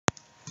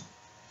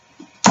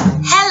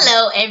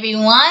Hello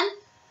everyone,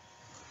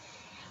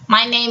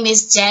 my name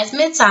is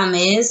Jasmine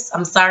Thomas.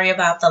 I'm sorry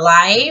about the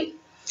light.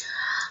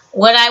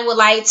 What I would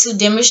like to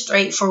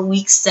demonstrate for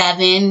week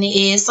 7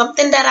 is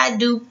something that I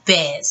do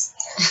best.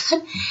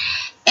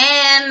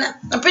 And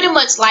I pretty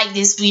much like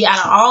this week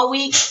out of all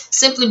week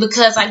simply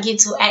because I get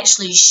to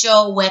actually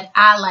show what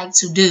I like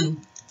to do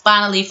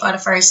finally for the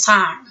first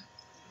time.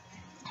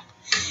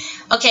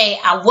 Okay,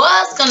 I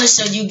was going to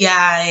show you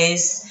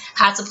guys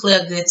how to play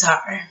a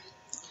guitar.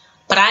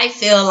 But I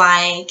feel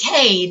like,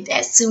 hey,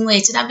 that's too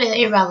much. And I bet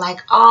everybody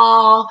like,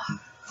 oh,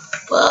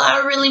 well,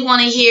 I really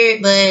want to hear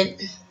it,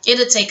 but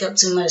it'll take up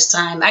too much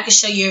time. I can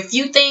show you a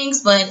few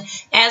things, but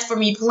as for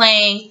me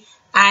playing,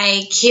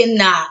 I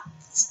cannot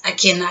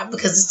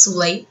because it's too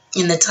late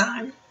in the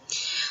time.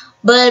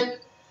 But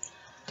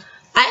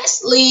I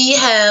actually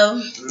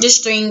have the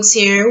strings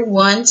here,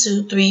 1,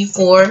 2, 3,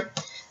 4.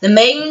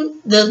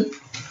 The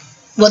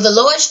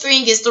lowest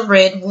string is the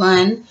red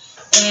one.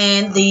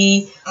 And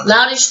the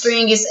loudest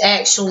string is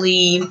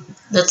actually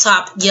the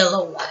top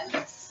yellow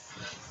one.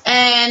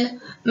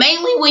 And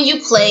mainly when you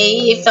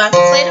play, if I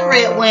play the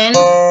red one,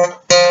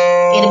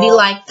 it'll be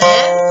like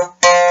that.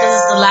 Because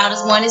it's the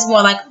loudest one. It's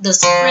more like the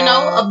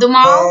soprano of them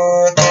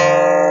all.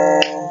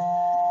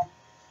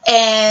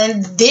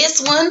 And this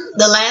one,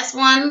 the last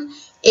one,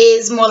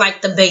 is more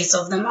like the bass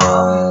of them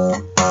all.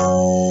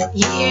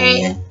 You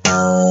hear it?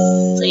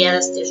 So yeah,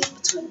 that's the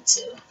difference between the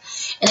two.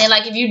 And then,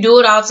 like, if you do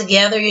it all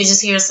together, you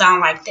just hear a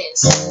sound like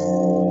this.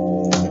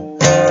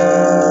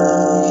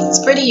 It's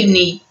pretty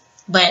unique,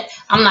 but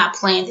I'm not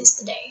playing this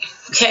today,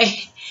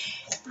 okay?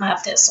 I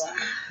have this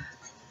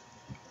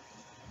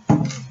one.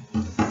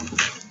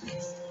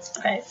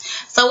 Okay,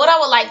 so what I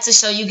would like to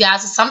show you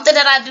guys is something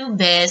that I do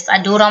best.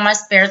 I do it on my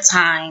spare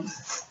time.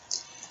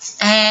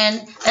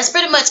 And that's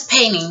pretty much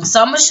painting.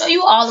 So I'm going to show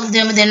you all of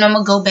them, and then I'm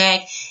going to go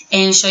back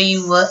and show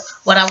you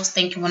what I was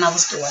thinking when I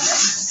was doing them.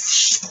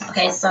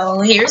 Okay, so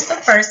here's the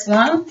first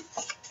one.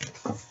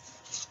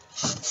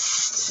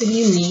 Pretty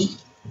unique.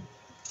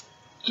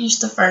 Here's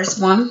the first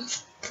one.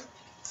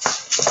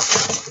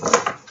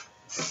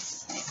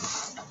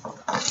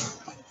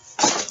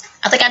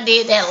 I think I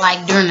did that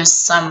like during the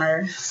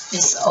summer.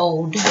 It's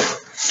old.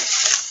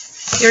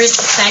 Here's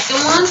the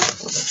second one.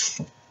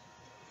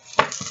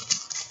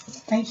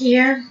 Right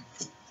here.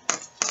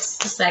 It's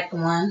the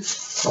second one.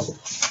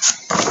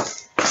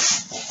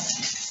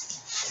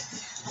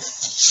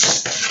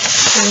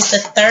 Here's the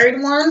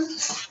third one.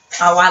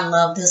 Oh, I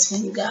love this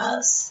one, you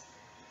guys.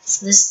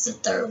 So this is the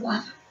third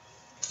one.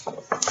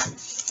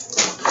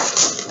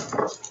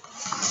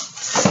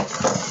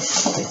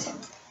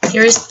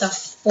 Here's the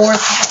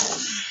fourth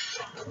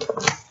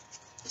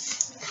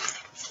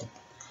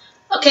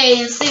one.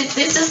 Okay, and since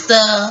this is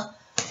the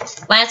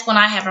last one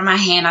I have in my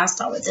hand, I'll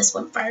start with this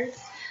one first.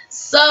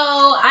 So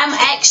I'm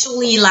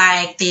actually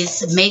like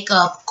this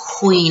makeup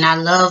queen. I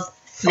love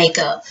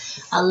makeup.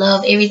 I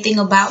love everything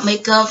about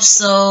makeup,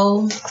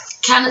 so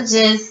kind of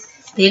just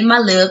did my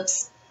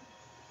lips.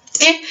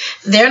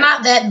 They're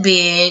not that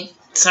big.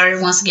 Sorry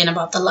once again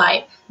about the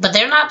light, but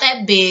they're not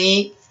that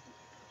big.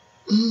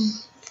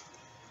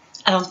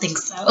 I don't think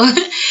so.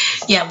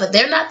 Yeah, but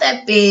they're not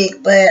that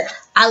big, but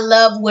I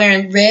love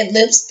wearing red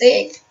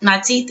lipstick. My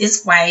teeth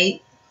is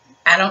white.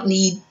 I don't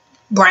need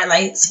bright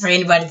lights for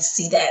anybody to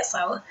see that,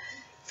 so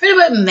pretty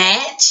much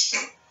match.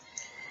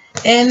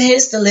 And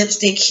here's the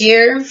lipstick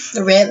here,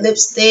 the red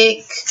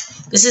lipstick.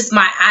 This is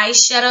my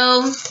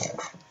eyeshadow.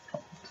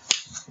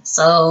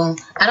 So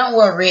I don't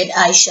wear red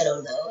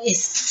eyeshadow though.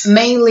 It's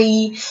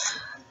mainly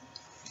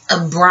a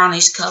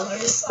brownish color.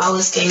 It's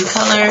always skin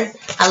color.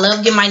 I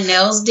love getting my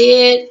nails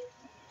did.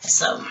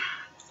 So you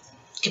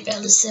can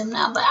barely see them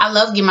now, but I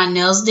love getting my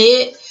nails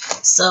did.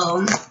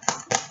 So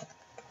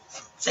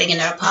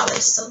fingernail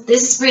polish. So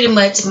this is pretty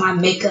much my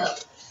makeup.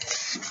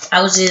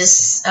 I was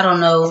just, I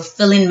don't know,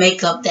 feeling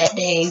makeup that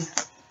day,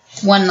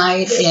 one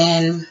night,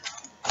 and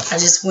I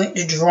just went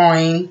to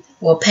drawing,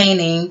 well,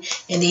 painting,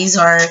 and these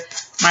are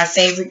my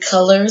favorite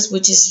colors,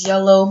 which is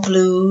yellow,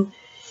 blue,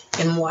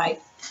 and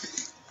white.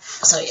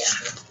 So yeah,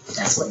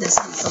 that's what this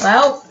is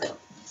about.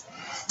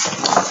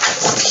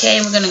 Okay,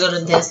 we're gonna go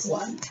to this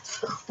one.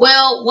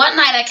 Well, one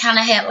night I kind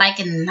of had like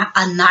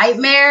a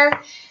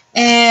nightmare,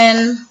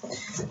 and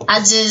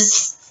I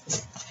just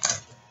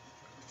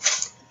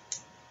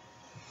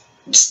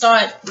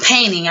start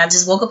painting. I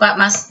just woke up out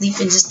my sleep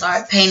and just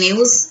started painting. It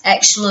was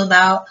actually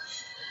about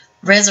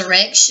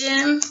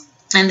resurrection,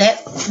 and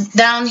that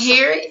down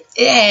here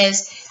it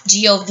has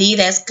GOV,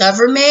 that's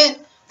government,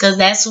 because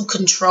that's who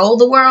control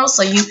the world.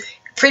 So you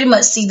pretty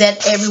much see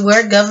that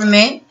everywhere.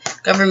 Government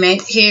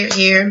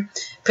here,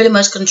 pretty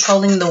much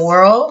controlling the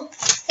world.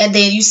 And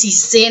then you see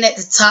sin at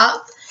the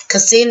top,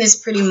 because sin is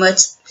pretty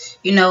much,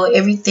 you know,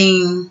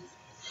 everything.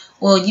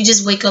 Well, you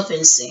just wake up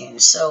in sin,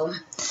 so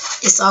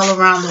it's all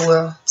around the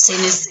world.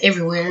 Sin is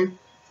everywhere.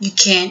 You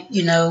can't,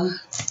 you know,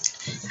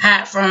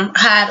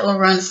 hide or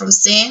run from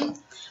sin.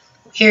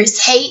 Here's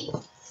hate.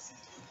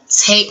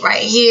 It's hate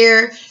right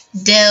here.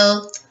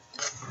 Death,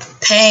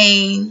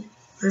 pain,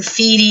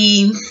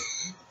 graffiti.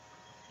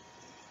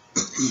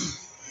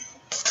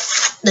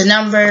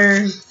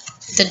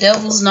 the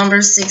devil's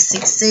number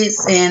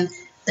 666, and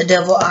the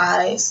devil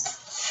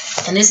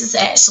eyes. And this is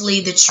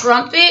actually the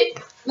trumpet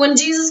when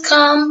Jesus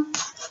comes.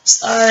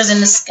 Stars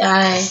in the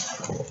sky.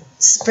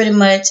 It's pretty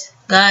much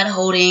God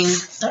holding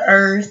the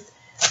earth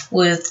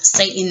with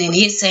Satan in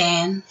his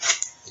hand,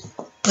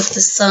 with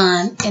the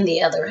sun in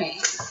the other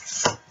hand.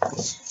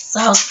 So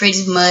I was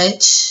pretty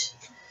much,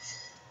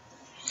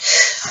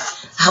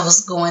 I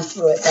was going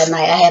through it that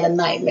night. I had a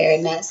nightmare,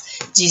 and that's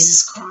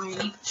Jesus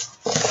crying.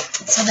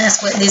 So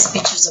that's what this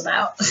picture's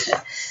about.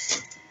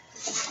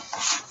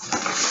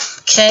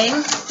 Okay,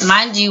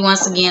 mind you,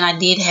 once again, I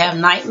did have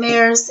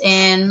nightmares,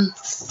 and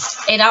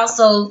it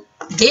also,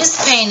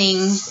 this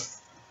painting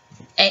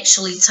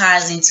actually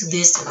ties into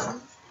this one,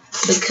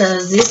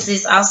 because this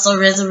is also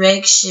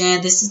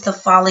resurrection. This is the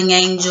falling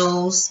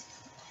angels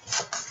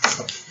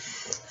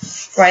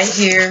right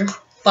here,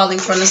 falling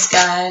from the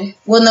sky.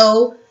 Well,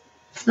 no,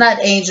 not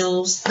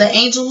angels. The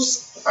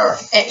angels are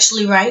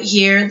actually right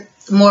here,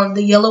 more of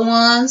the yellow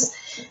ones.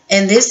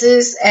 And this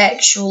is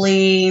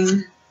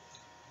actually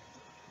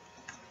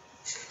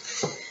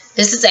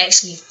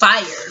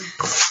fire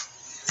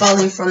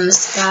falling from the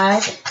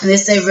sky. And they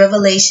say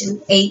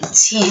Revelation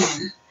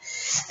 8:10.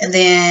 And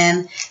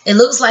then it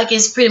looks like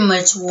it's pretty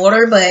much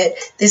water, but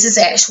this is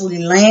actually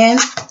land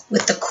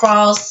with the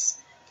cross,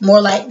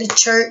 more like the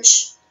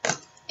church,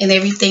 and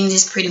everything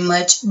just pretty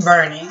much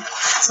burning.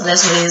 So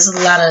that's what it is. A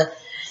lot of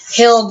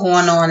hell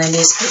going on in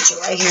this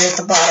picture right here at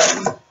the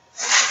bottom.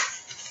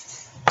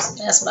 So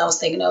that's what I was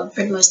thinking of.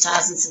 Pretty much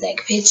ties into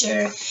that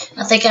picture.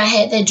 I think I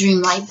had that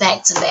dream like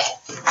back to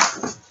back.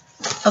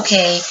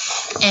 Okay,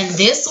 and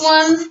this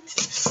one,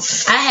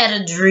 I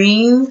had a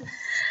dream.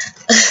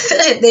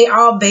 They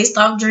all based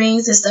off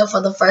dreams, except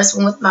for the first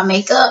one with my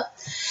makeup.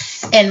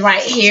 And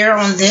right here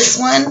on this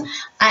one,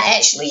 I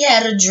actually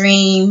had a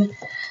dream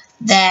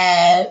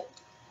that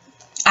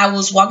I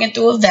was walking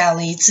through a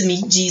valley to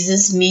meet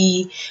Jesus,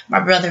 me, my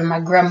brother, and my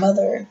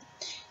grandmother.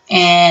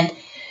 And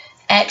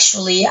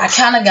actually, I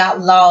kind of got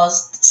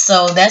lost.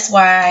 So that's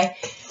why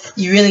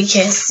you really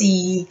can't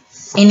see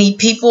any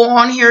people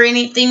on here or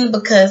anything,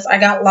 because I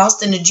got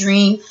lost in a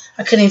dream.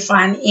 I couldn't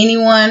find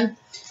anyone.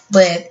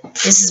 But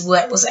this is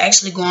what was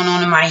actually going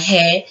on in my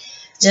head.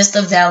 Just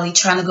a valley,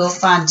 trying to go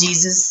find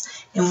Jesus.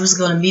 And we was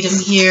going to meet him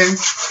here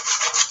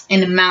in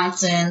the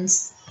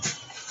mountains.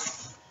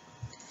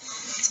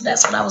 So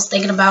that's what I was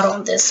thinking about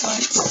on this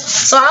one.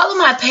 So all of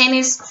my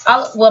paintings,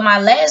 my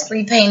last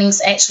 3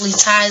 paintings actually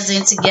ties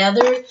in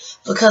together,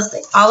 because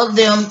all of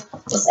them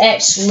was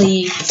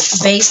actually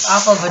based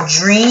off of a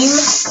dream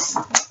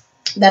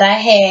that I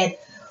had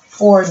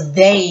for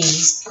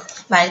days.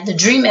 Like, the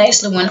dream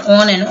actually went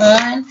on and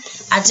on.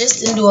 I just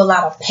didn't do a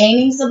lot of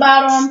paintings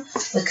about them,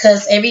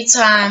 because every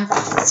time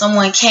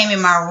someone came in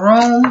my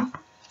room,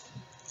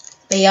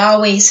 they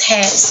always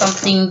had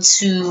something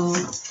to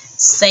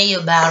say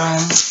about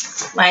them,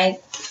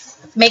 like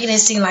making it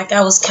seem like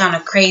I was kind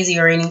of crazy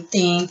or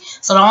anything.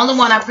 So the only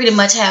one I pretty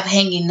much have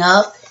hanging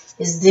up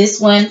is this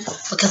one,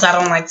 because I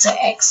don't like to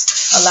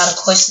ask a lot of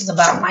questions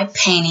about my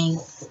painting.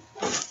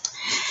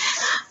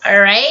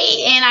 Alright,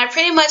 and I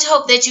pretty much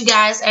hope that you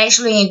guys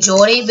actually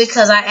enjoyed it,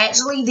 because I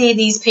actually did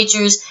these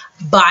pictures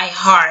by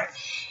heart.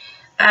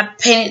 I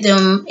painted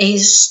them, it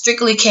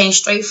strictly came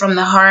straight from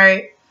the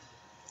heart,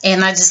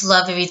 and I just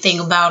love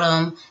everything about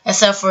them,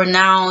 except for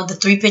now, the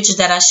 3 pictures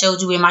that I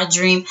showed you in my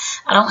dream.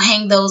 I don't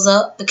hang those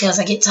up, because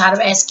I get tired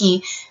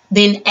of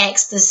being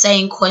asked the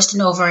same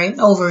question over and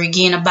over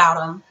again about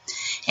them.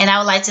 And I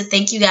would like to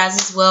thank you guys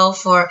as well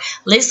for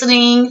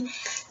listening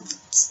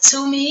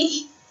to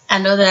me. I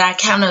know that I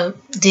kind of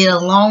did a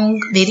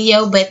long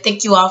video, but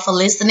thank you all for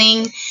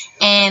listening,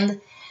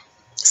 and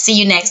see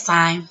you next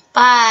time.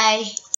 Bye.